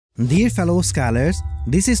Dear fellow scholars,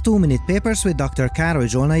 this is 2-Minute Papers with Dr. Károly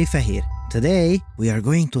Zsolnai-Fehér. Today, we are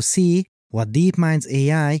going to see what DeepMind's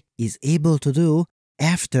AI is able to do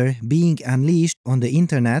after being unleashed on the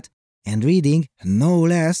internet and reading no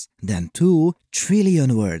less than 2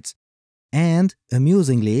 trillion words. And,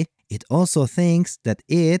 amusingly, it also thinks that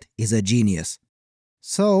it is a genius.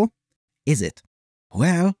 So, is it?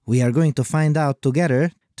 Well, we are going to find out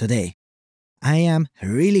together today. I am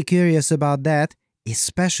really curious about that,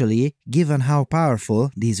 especially given how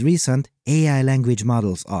powerful these recent AI language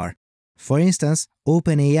models are. For instance,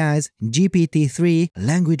 OpenAI's GPT-3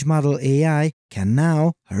 language model AI can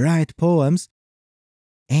now write poems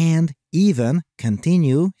and even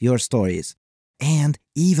continue your stories. And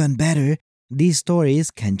even better, these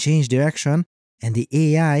stories can change direction and the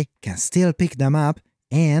AI can still pick them up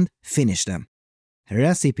and finish them.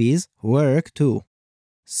 Recipes work too.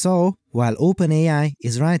 So, while OpenAI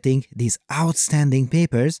is writing these outstanding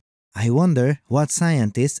papers, I wonder what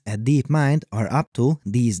scientists at DeepMind are up to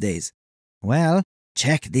these days. Well,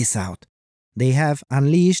 check this out. They have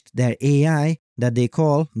unleashed their AI that they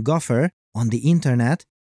call Gopher on the internet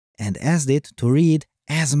and asked it to read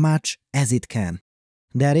as much as it can.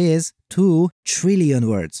 That is 2 trillion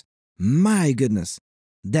words. My goodness,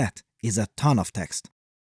 that is a ton of text.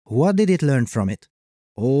 What did it learn from it?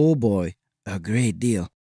 Oh boy, a great deal.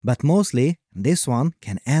 But mostly, this one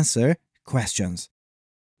can answer questions.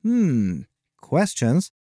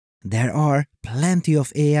 Questions? There are plenty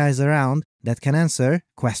of AIs around that can answer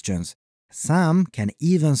questions. Some can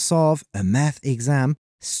even solve a math exam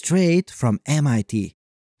straight from MIT.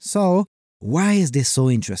 So, why is this so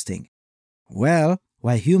interesting? Well,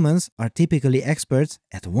 while humans are typically experts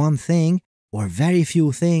at one thing or very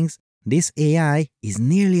few things, this AI is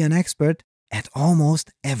nearly an expert at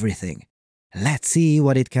almost everything. Let's see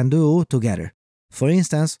what it can do together. For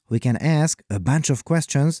instance, we can ask a bunch of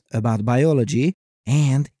questions about biology,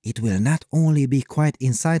 and it will not only be quite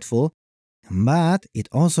insightful, but it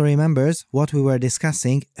also remembers what we were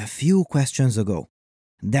discussing a few questions ago.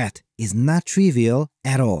 That is not trivial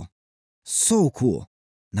at all. So cool!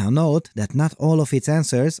 Now note that not all of its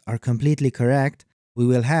answers are completely correct. We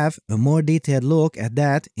will have a more detailed look at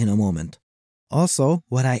that in a moment. Also,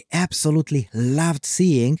 what I absolutely loved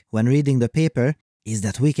seeing when reading the paper is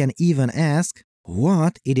that we can even ask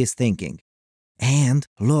what it is thinking. And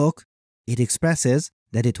look, it expresses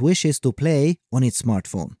that it wishes to play on its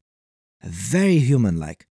smartphone. Very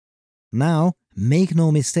human-like. Now, make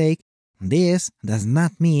no mistake, this does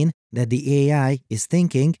not mean that the AI is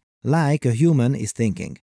thinking like a human is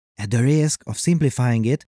thinking. At the risk of simplifying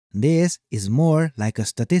it, this is more like a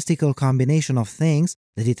statistical combination of things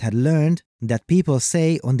that it had learned that people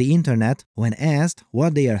say on the internet when asked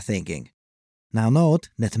what they are thinking. Now note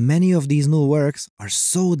that many of these new works are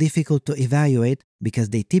so difficult to evaluate because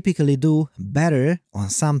they typically do better on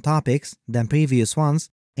some topics than previous ones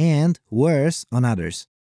and worse on others.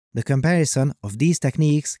 The comparison of these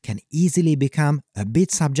techniques can easily become a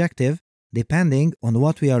bit subjective depending on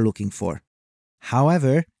what we are looking for.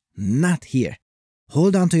 However, not here.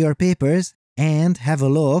 Hold on to your papers and have a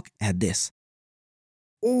look at this.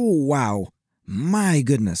 Oh wow! My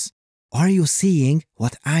goodness! Are you seeing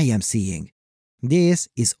what I am seeing? This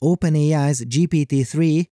is OpenAI's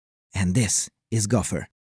GPT-3 and this is Gopher.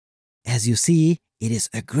 As you see, it is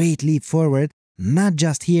a great leap forward, not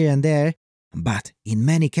just here and there, but in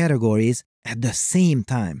many categories at the same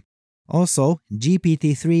time. Also,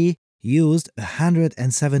 GPT-3 used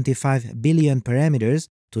 175 billion parameters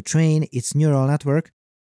to train its neural network.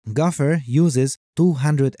 Gopher uses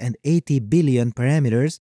 280 billion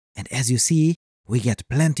parameters, and as you see, we get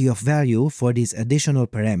plenty of value for these additional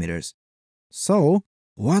parameters. So,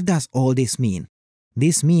 what does all this mean?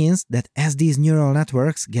 This means that as these neural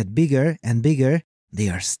networks get bigger and bigger, they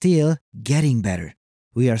are still getting better.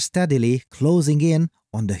 We are steadily closing in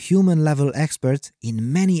on the human-level experts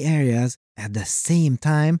in many areas at the same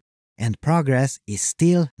time, and progress is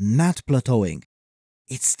still not plateauing.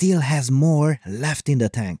 It still has more left in the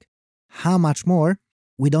tank. How much more?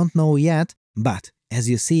 We don't know yet, but as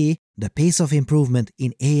you see, the pace of improvement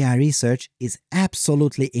in AI research is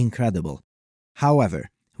absolutely incredible. However,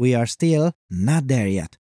 we are still not there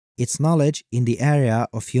yet. Its knowledge in the area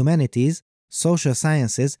of humanities, social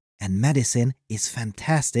sciences, and medicine is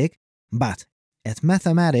fantastic, but at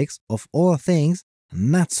mathematics of all things,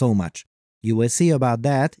 not so much. You will see about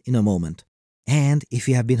that in a moment. And if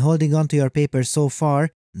you have been holding on to your paper so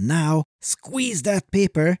far, now squeeze that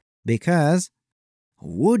paper because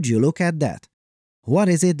would you look at that? What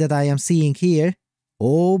is it that I am seeing here?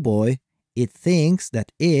 Oh boy, it thinks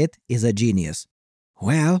that it is a genius.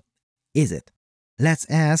 Well, is it? let's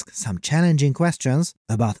ask some challenging questions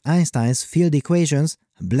about Einstein's field equations,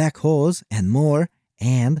 black holes, and more,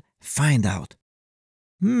 and find out.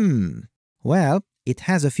 Well, it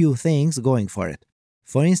has a few things going for it.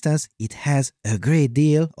 For instance, it has a great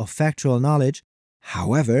deal of factual knowledge.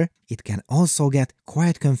 However, it can also get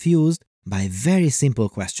quite confused by very simple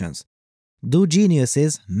questions. Do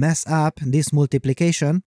geniuses mess up this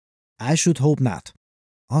multiplication? I should hope not.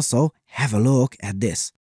 Also, have a look at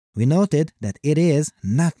this. We noted that it is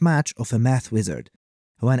not much of a math wizard.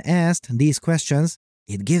 When asked these questions,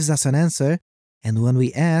 it gives us an answer, and when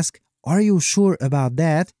we ask, "Are you sure about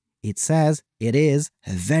that?" it says it is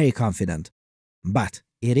very confident. But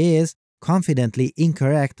it is confidently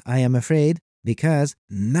incorrect, I am afraid, because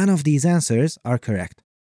none of these answers are correct.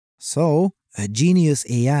 So, a genius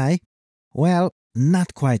AI? Well,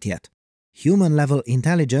 not quite yet. Human-level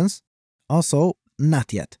intelligence? Also,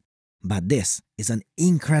 not yet. But this is an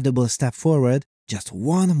incredible step forward, just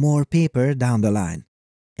one more paper down the line.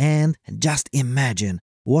 And just imagine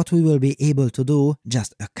what we will be able to do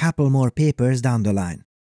just a couple more papers down the line.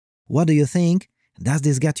 What do you think? Does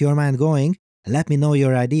this get your mind going? Let me know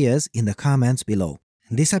your ideas in the comments below.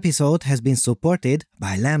 This episode has been supported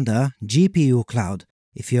by Lambda GPU Cloud.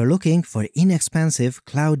 If you're looking for inexpensive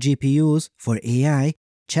cloud GPUs for AI,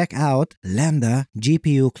 check out Lambda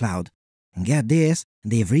GPU Cloud. Get this,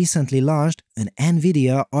 they've recently launched an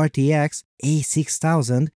NVIDIA RTX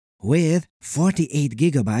A6000 with 48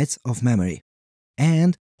 GB of memory.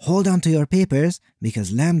 And hold on to your papers,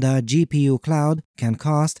 because Lambda GPU Cloud can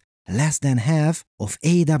cost less than half of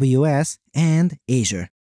AWS and Azure.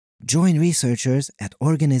 Join researchers at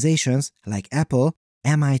organizations like Apple,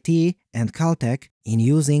 MIT, and Caltech in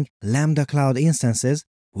using Lambda Cloud instances,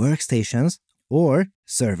 workstations, or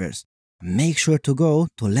servers. Make sure to go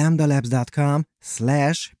to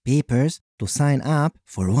lambdalabs.com/papers to sign up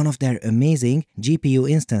for one of their amazing GPU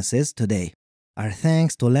instances today. Our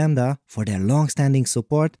thanks to Lambda for their long-standing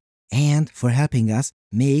support and for helping us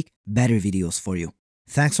make better videos for you.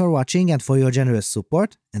 Thanks for watching and for your generous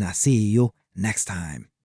support, and I'll see you next time.